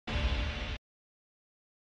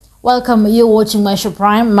Welcome, you're watching my show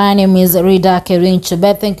Prime. My name is Rida Kerin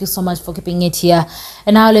Chubet. Thank you so much for keeping it here.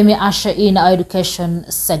 And now let me usher in our education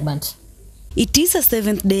segment. It is a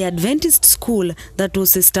Seventh-day Adventist school that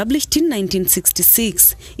was established in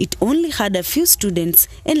 1966. It only had a few students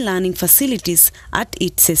and learning facilities at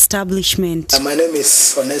its establishment. My name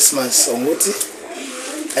is Onesimus Omuti.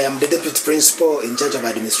 I am the Deputy Principal in charge of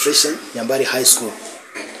administration, Nyambaria High School.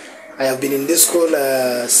 I have been in this school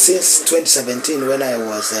since 2017 when I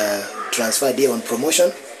was transferred here on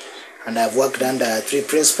promotion, and I've worked under three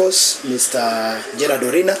principals, Mr. Gerard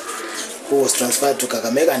Orina, who was transferred to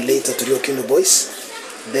Kakamega and later to Rio Kino Boys.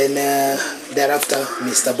 Then thereafter,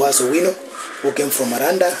 Mr. Boas Owino, who came from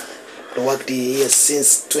Aranda, who worked here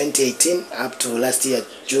since 2018 up to last year,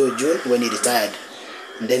 June, when he retired.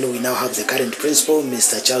 And then we now have the current principal,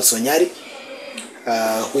 Mr. Charles Onyari,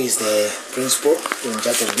 who is the principal in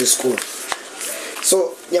charge of this school.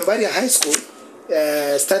 So Nyambaria High School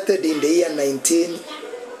started in the year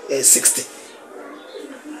 1960,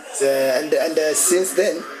 and since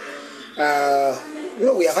then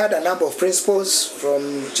we have had a number of principals,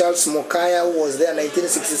 from Charles Mokaya, who was there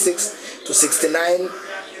 1966 to 69,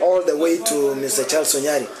 all the way to Mr. Charles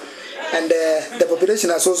Onyari. And the population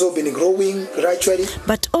has also been growing gradually.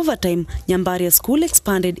 But over time, Nyambaria School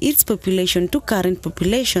expanded its population to current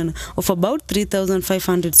population of about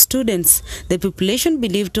 3,500 students. The population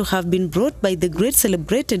believed to have been brought by the great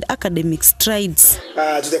celebrated academic strides.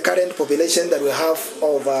 To the current population that we have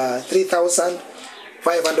of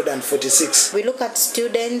 3,546. We look at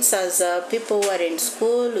students as people who are in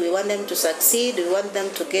school. We want them to succeed. We want them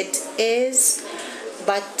to get A's.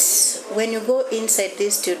 But when you go inside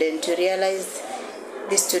this student, you realize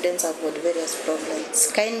these students have got various problems.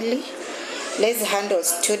 Kindly, let's handle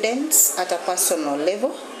students at a personal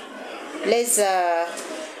level. Let's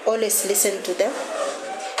always listen to them.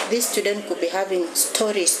 This student could be having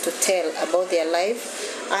stories to tell about their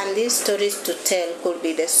life, and these stories to tell could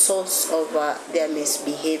be the source of their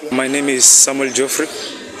misbehavior. My name is Samuel Geoffrey.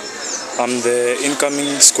 I'm the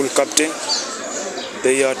incoming school captain,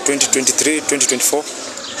 the year 2023-2024,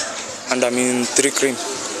 and I'm in 3 cream.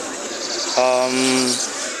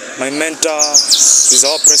 My mentor is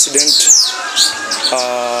our president.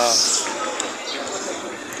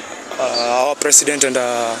 And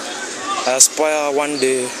I aspire one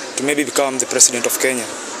day to maybe become the president of Kenya.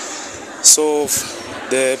 So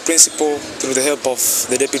the principal, through the help of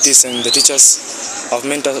the deputies and the teachers, have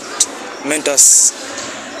mentored us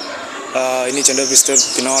in each and every step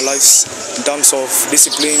in our lives, in terms of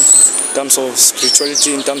discipline, in terms of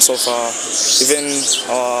spirituality, in terms of even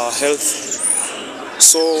our health.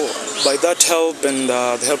 So by that help and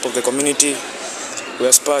the help of the community, we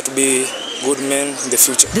aspire to be good men in the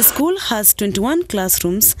future. The school has 21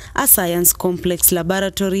 classrooms, a science complex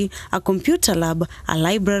laboratory, a computer lab, a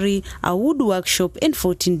library, a wood workshop, and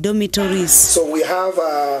 14 dormitories. So we have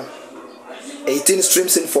 18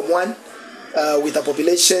 streams in Form 1, with a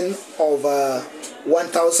population of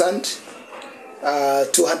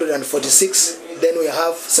 1,246. Then we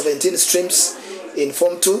have 17 streams in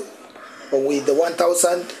Form 2 with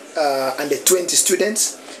 1,020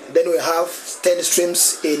 students. Then we have 10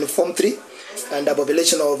 streams in Form 3 and a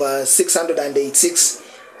population of 686.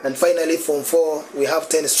 And finally, Form 4, we have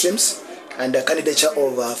 10 streams and a candidature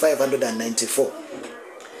of 594.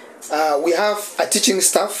 We have a teaching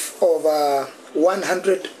staff of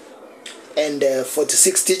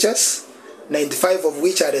 146 teachers, 95 of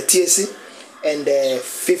which are the TSC, and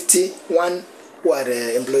 51 who are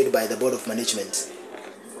employed by the Board of Management.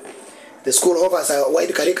 The school offers a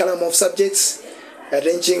wide curriculum of subjects,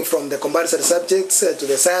 ranging from the compulsory subjects to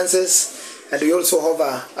the sciences, and we also have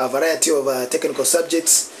a variety of technical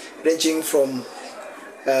subjects, ranging from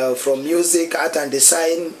music, art and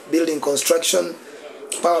design, building construction,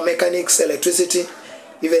 power mechanics, electricity.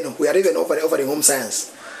 We are even offering home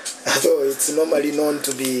science. Although it's normally known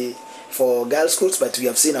to be for girls' schools, but we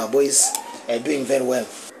have seen our boys doing very well.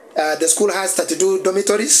 The school has 32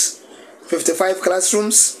 dormitories, 55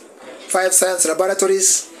 classrooms, 5 science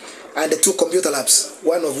laboratories, and 2 computer labs,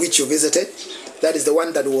 one of which you visited. That is the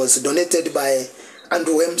one that was donated by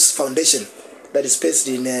Andrew Wems Foundation, that is based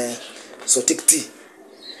in Sotikti.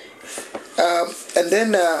 And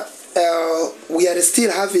then we are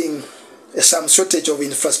still having some shortage of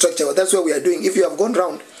infrastructure. That's what we are doing. If you have gone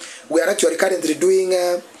round, we are actually currently doing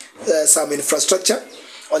some infrastructure.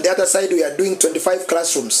 On the other side, we are doing 25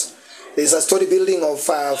 classrooms. There is a story building of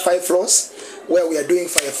 5 floors where we are doing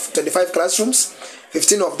 25 classrooms.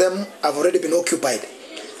 15 of them have already been occupied,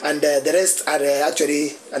 and the rest are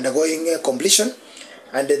actually undergoing completion.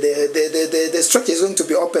 And the structure is going to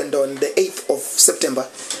be opened on the 8th of September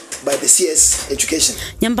by the CS education.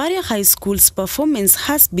 Nyambaria High School's performance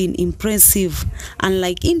has been impressive,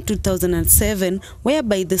 unlike in 2007,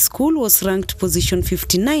 whereby the school was ranked position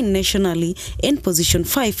 59 nationally and position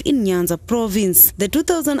 5 in Nyanza province. The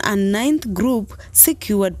 2009 group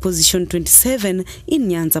secured position 27 in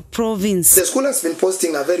Nyanza province. The school has been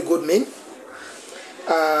posting a very good mean.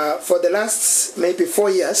 For the last maybe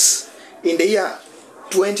 4 years, in the year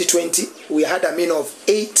 2020, we had a mean of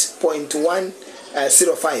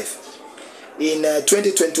 8.105. In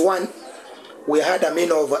 2021, we had a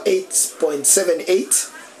mean of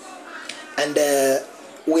 8.78, and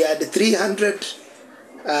we had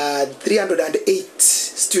 308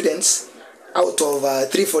 students out of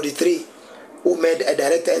 343 who made a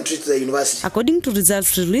direct entry to the university. According to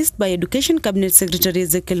results released by Education Cabinet Secretary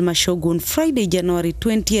Ezekiel Mashogu on Friday, January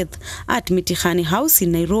 20th at Mitihani House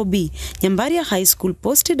in Nairobi, Nyambaria High School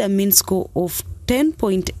posted a mean score of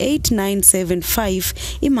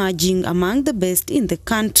 10.8975, emerging among the best in the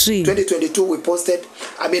country. In 2022, we posted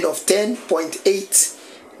a mean of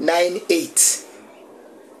 10.898,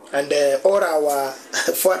 and all our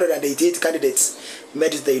 488 candidates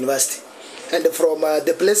made it to the university. And from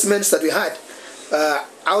the placements that we had,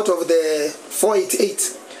 out of the 488,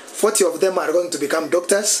 40 of them are going to become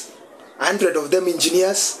doctors, 100 of them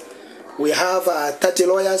engineers. We have 30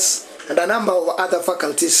 lawyers and a number of other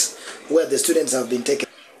faculties where the students have been taken.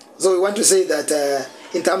 So we want to say that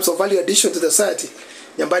in terms of value addition to the society,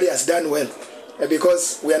 Nyambaria has done well,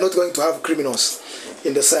 because we are not going to have criminals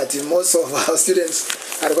in the society. Most of our students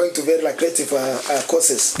are going to very lucrative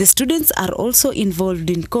courses. The students are also involved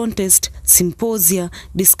in contests, symposia,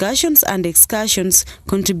 discussions and excursions,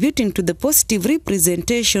 contributing to the positive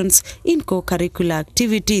representations in co-curricular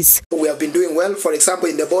activities. We have been doing well. For example,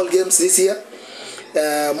 in the ball games this year,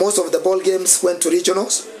 most of the ball games went to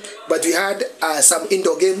regionals, but we had some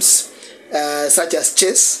indoor games such as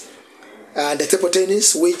chess and the table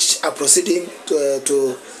tennis, which are proceeding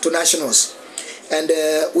to nationals. And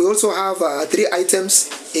we also have 3 items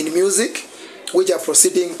in music, which are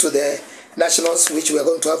proceeding to the nationals, which we are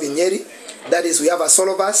going to have in Nyeri. That is, we have a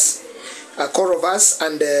solo verse, a choral verse,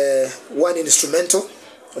 and 1 instrumental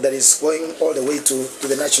that is going all the way to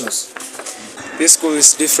the nationals. This school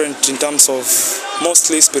is different in terms of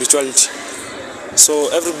mostly spirituality. So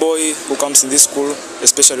every boy who comes in this school,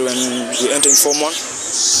 especially when we enter in Form 1,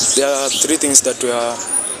 there are 3 things that we are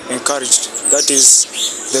encouraged. That is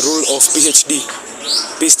the rule of PhD.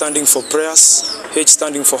 P standing for prayers, H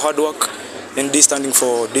standing for hard work, and D standing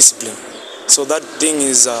for discipline. So that thing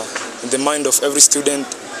is in the mind of every student.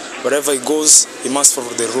 Wherever he goes, he must follow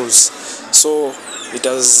the rules. So it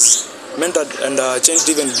has mentored and changed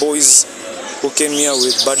even boys who came here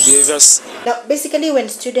with bad behaviors. Now, basically, when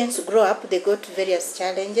students grow up, they go to various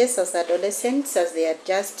challenges as adolescents as they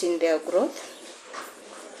adjust in their growth.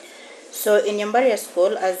 So in Nyambaria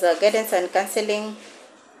School, as a guidance and counseling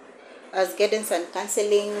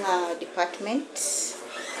department,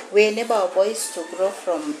 we enable our boys to grow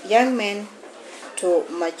from young men to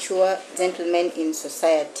mature gentlemen in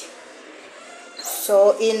society.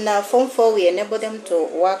 So in Form 4, we enable them to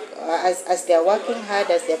work as they are working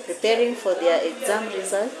hard, as they are preparing for their exam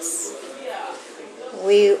results.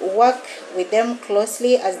 We work with them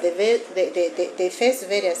closely as they face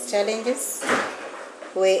various challenges.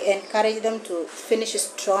 We encourage them to finish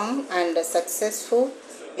strong and successful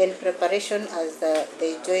in preparation as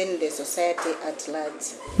they join the society at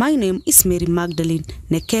large. My name is Mary Magdalene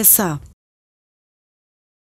Nekesa.